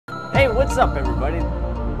Hey, what's up, everybody?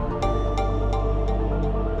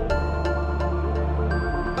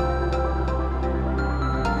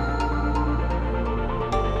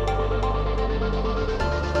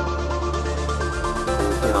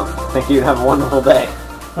 Thank you. Have a wonderful day.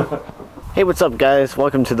 Hey, what's up, guys?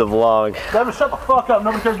 Welcome to the vlog. Devin, shut the fuck up.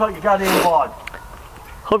 Nobody cares about your goddamn vlog.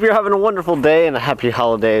 Hope you're having a wonderful day and a happy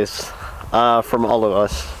holidays from all of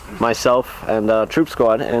us. Myself and Troop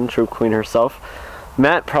Squad and Troop Queen herself.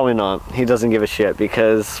 Matt, probably not. He doesn't give a shit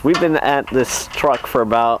because we've been at this truck for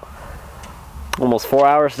about almost 4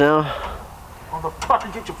 hours now.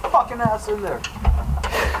 Motherfucker, get your fucking ass in there.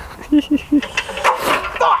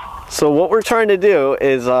 So what we're trying to do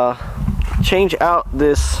is change out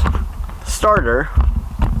this starter.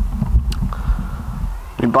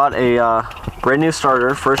 We bought a brand new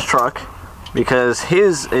starter, first truck, because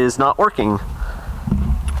his is not working.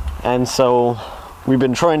 And so we've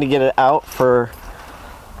been trying to get it out for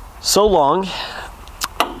so long.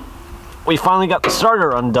 We finally got the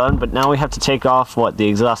starter undone, but now we have to take off, what, the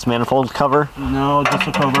exhaust manifold cover? No, just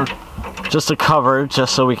a cover. Just a cover,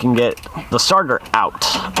 just so we can get the starter out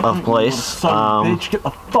of place. Son of a bitch, get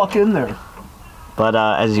the fuck in there. But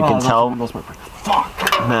as you can tell,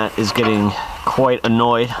 fuck. Matt is getting quite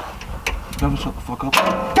annoyed. Devin, shut the fuck up.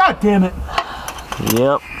 God damn it.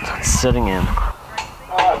 Yep, sitting in.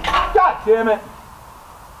 God damn it.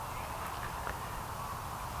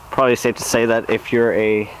 Probably safe to say that if you're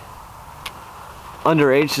a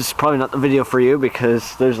underage, this is probably not the video for you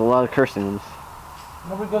because there's a lot of cursing in this.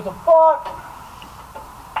 Nobody gives a fuck.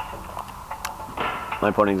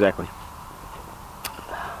 My point exactly.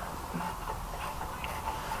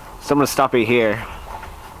 So I'm gonna stop you here.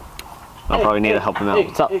 I'll probably need to help him out.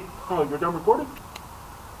 What's up? Hey, oh, you're done recording?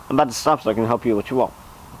 I'm about to stop so I can help you what you want.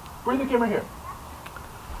 Bring the camera here.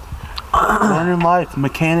 Learn in life.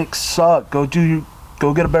 Mechanics suck. Go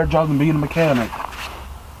get a better job than being a mechanic.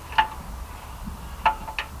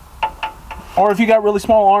 Or if you got really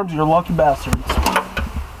small arms, you're lucky bastards.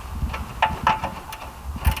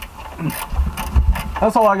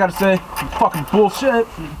 That's all I gotta say. Fucking bullshit.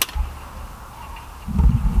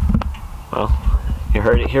 Well, you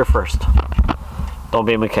heard it here first. Don't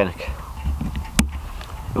be a mechanic.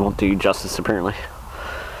 It won't do you justice, apparently.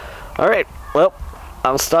 Alright, well,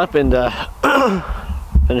 I'll stop and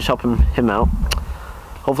finish helping him out.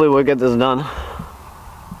 Hopefully we'll get this done.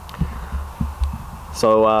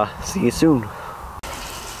 So, see you soon.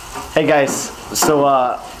 Hey guys,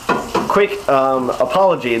 so quick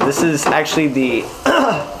apology. This is actually the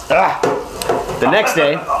the next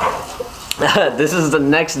day. This is the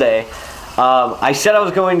next day. I said I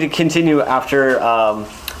was going to continue after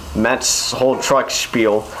Matt's whole truck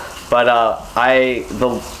spiel, but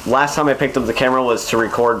the last time I picked up the camera was to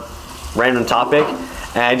record random topic,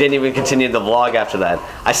 and I didn't even continue the vlog after that.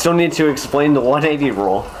 I still need to explain the 180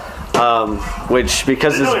 rule, which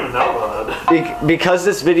because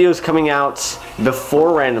this video is coming out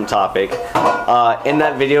before random topic. In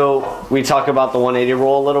that video, we talk about the 180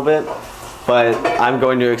 rule a little bit, but I'm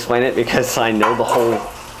going to explain it because I know the whole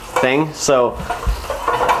thing. So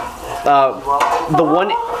the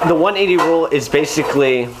 180 rule is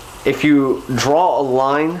basically if you draw a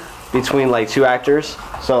line between like two actors.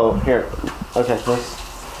 So here, okay, let's.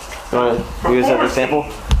 You want to use that as an example?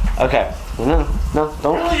 Okay. No,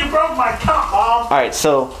 don't. Really, you broke my cup, Mom. All right,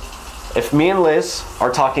 so if me and Liz are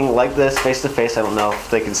talking like this, face to face, I don't know if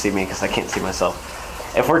they can see me because I can't see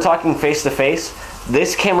myself. If we're talking face to face,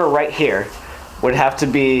 this camera right here would have to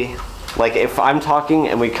be like if I'm talking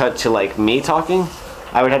and we cut to like me talking,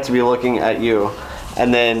 I would have to be looking at you,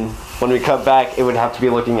 and then when we cut back, it would have to be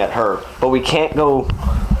looking at her. But we can't go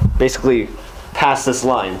basically past this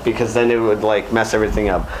line because then it would like mess everything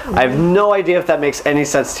up. I have no idea if that makes any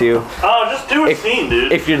sense to you. Oh, just do a scene,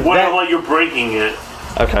 dude. If you're like you're breaking it.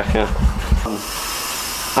 Okay, yeah.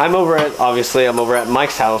 I'm over at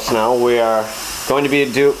Mike's house now. We are going to be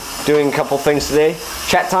doing a couple things today.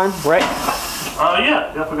 Chat time, right? Yeah,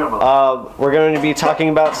 I forgot about that. We're going to be talking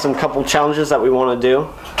about some couple challenges that we want to do.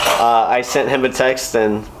 I sent him a text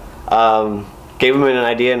and gave him an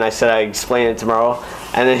idea, and I said I'd explain it tomorrow.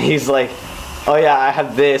 And then he's like, oh yeah, I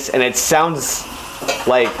have this, and it sounds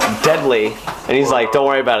like deadly. And he's like, don't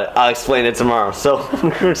worry about it, I'll explain it tomorrow. So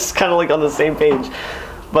we're just kind of like on the same page.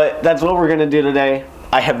 But that's what we're going to do today.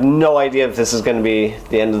 I have no idea if this is going to be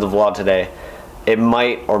the end of the vlog today. It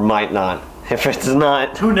might or might not. If it's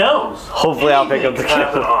not, who knows? Hopefully I'll pick up the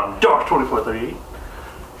camera. On Dark 2438.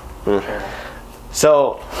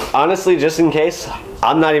 So, honestly, just in case,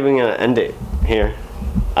 I'm not even going to end it here.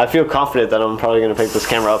 I feel confident that I'm probably going to pick this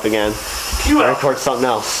camera up again and record something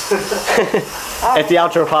else. if the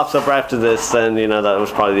outro pops up after this, then you know that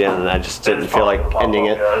was probably the end, and I just didn't feel like ending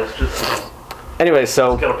it. Anyway,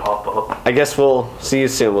 so It's gonna pop up. I guess we'll see you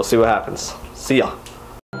soon. We'll see what happens. See ya.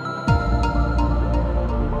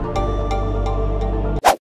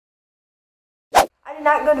 I did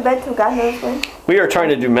not go to bed till God knows when. We are trying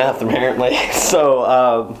to do math apparently,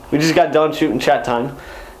 so we just got done shooting chat time,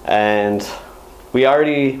 and we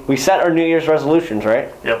set our New Year's resolutions, right?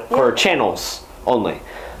 Yep. For channels only.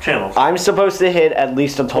 Channels. I'm supposed to hit at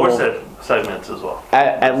least a total. Or segments as well.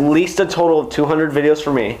 At least a total of 200 videos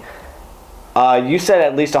for me. You said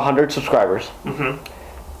at least 100 subscribers. Mm-hmm.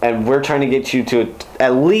 And we're trying to get you to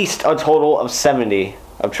at least a total of 70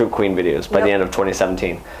 of True Queen videos by the end of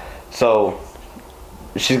 2017. So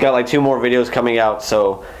she's got like 2 more videos coming out,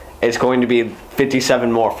 so it's going to be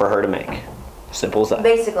 57 more for her to make. Simple as that.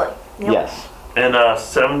 Basically. Yep. Yes. And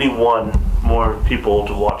 71 more people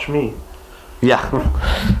to watch me. Yeah.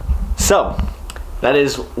 So that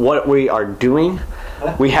is what we are doing.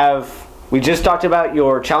 We just talked about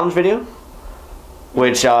your challenge video,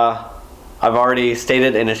 which I've already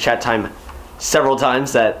stated in his chat time several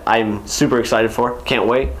times that I'm super excited for. Can't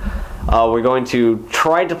wait. We're going to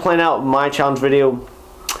try to plan out my challenge video.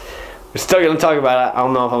 We're still going to talk about it. I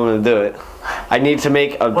don't know if I'm going to do it. I need to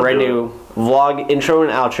make a brand new vlog intro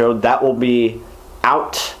and outro that will be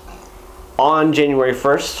out on January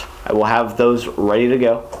 1st. I will have those ready to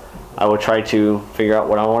go. I will try to figure out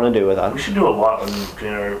what I want to do with that. We should do a lot on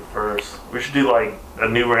January 1st. We should do like a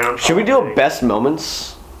new round. Should we do a best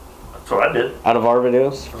moments? That's what I did. Out of our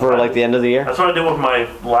videos for like the end of the year? That's what I did with my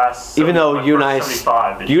last. Even though my you first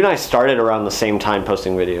and I started around the same time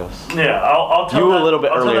posting videos. Yeah, I'll tell you that, a little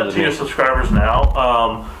bit I'll earlier tell that than to your me. subscribers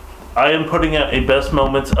now. I am putting out a best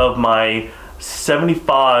moments of my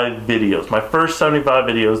 75 videos. My first 75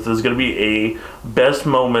 videos. There's going to be a best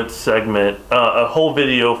moments segment, a whole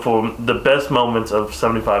video for the best moments of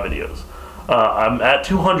 75 videos. I'm at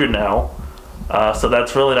 200 now, so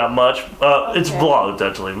that's really not much. It's vlogs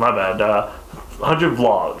actually. My bad. 100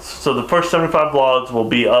 vlogs. So the first 75 vlogs will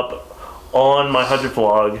be up on my 100th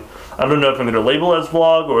vlog. I don't know if I'm going to label it as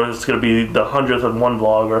vlog or it's going to be the 100th and one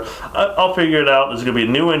vlog, or I'll figure it out. There's going to be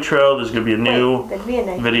a new intro. There's going to be a new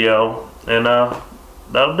video, and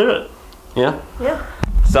that'll do it. Yeah? Yeah.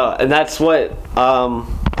 So, and that's what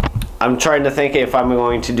I'm trying to think if I'm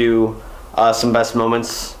going to do some best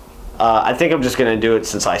moments. I think I'm just going to do it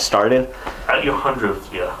since I started. At your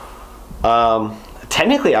 100th, yeah.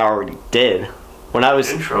 Technically, I already did. When I was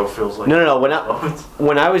intro feels like no.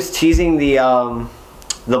 When I was teasing the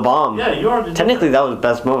bomb. Yeah, you already. Technically, that was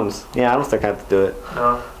best moments. Yeah, I don't think I have to do it.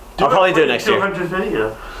 No. I'll probably do it next year. 200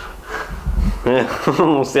 video. Yeah,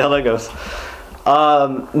 we'll see how that goes.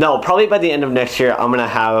 No, probably by the end of next year, I'm gonna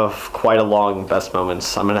have quite a long best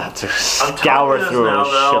moments. I'm gonna have to scour through a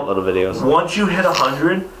shitload of videos. Once you hit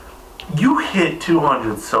 100, you hit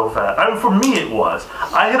 200 so fast. I mean, for me, it was.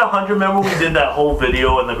 I hit 100. Remember, we did that whole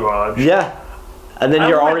video in the garage. Yeah. And then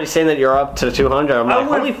you're already saying that you're up to 200. I'm like,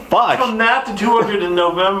 holy fuck. From that to 200 in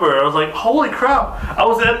November, I was like, holy crap. I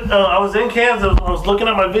was in Kansas. I was looking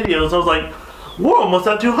at my videos. I was like, we're almost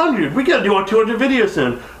at 200. We gotta do our 200 video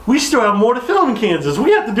soon. We still have more to film in Kansas.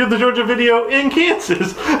 We have to do the 200 video in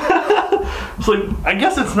Kansas. It's like, I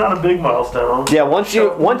guess it's not a big milestone. Yeah, once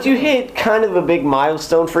you hit kind of a big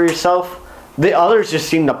milestone for yourself, the others just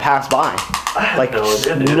seem to pass by. Like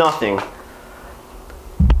nothing.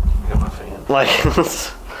 Like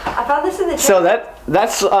I found this in the chat. So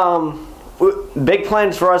that's big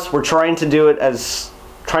plans for us. We're trying to do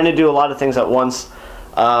a lot of things at once.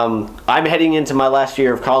 I'm heading into my last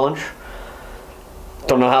year of college.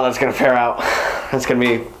 Don't know how that's gonna fare out. That's gonna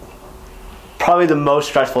be probably the most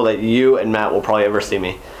stressful that you and Matt will probably ever see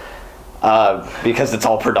me, because it's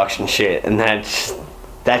all production shit, and that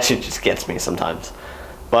shit just gets me sometimes.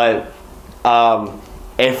 But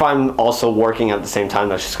if I'm also working at the same time,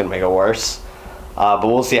 that's just gonna make it worse. But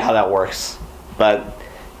we'll see how that works. But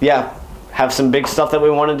yeah, have some big stuff that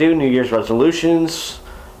we want to do. New Year's resolutions.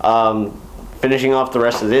 Finishing off the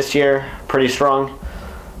rest of this year pretty strong.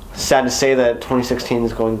 Sad to say that 2016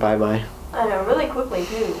 is going bye-bye. I know, really quickly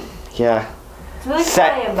too. Yeah. It's really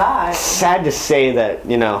flying by. Sad to say that,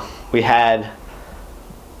 you know, we had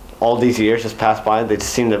all these years just pass by. They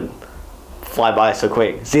just seem to fly by so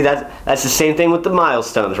quick. See, that's the same thing with the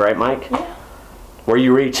milestones, right, Mike? Yeah. Where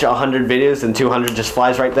you reach 100 videos and 200 just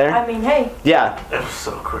flies right there. I mean, hey. Yeah. That was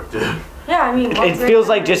so quick, dude. Yeah, I mean. It feels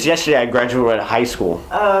like just yesterday I graduated high school.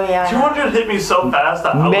 Oh yeah. 200 hit me so fast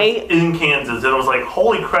that I was in Kansas and I was like,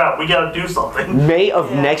 holy crap, we gotta do something. May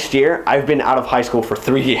of next year, I've been out of high school for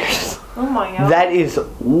 3 years. Oh my god. That is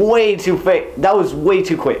way too quick. That was way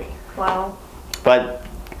too quick. Wow. But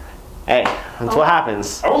Hey, that's what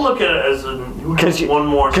happens. I will look at it as you have one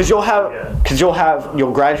more. Because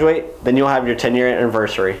you'll graduate, then you'll have your 10-year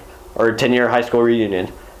anniversary or 10-year high school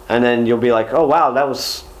reunion, and then you'll be like, oh wow, that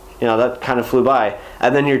was, that kind of flew by,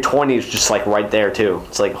 and then your 20s is just like right there too.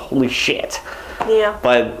 It's like holy shit. Yeah.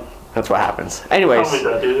 But that's what happens. Anyways. Tell me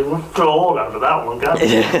that, dude. We're so old after that one. God.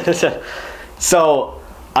 So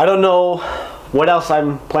I don't know what else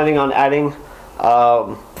I'm planning on adding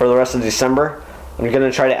for the rest of December. I'm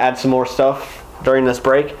gonna try to add some more stuff during this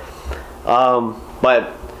break.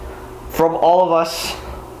 But from all of us,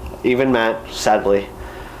 even Matt, sadly,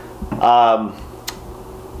 have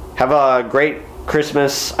a great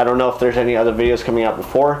Christmas. I don't know if there's any other videos coming out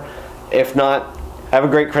before. If not, have a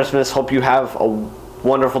great Christmas. Hope you have a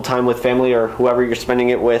wonderful time with family or whoever you're spending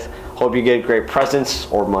it with. Hope you get great presents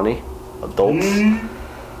or money, adults.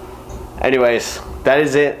 Anyways, that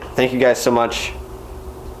is it. Thank you guys so much.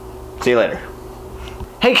 See you later.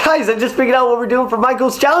 Hey guys, I just figured out what we're doing for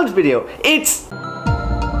Michael's challenge video. It's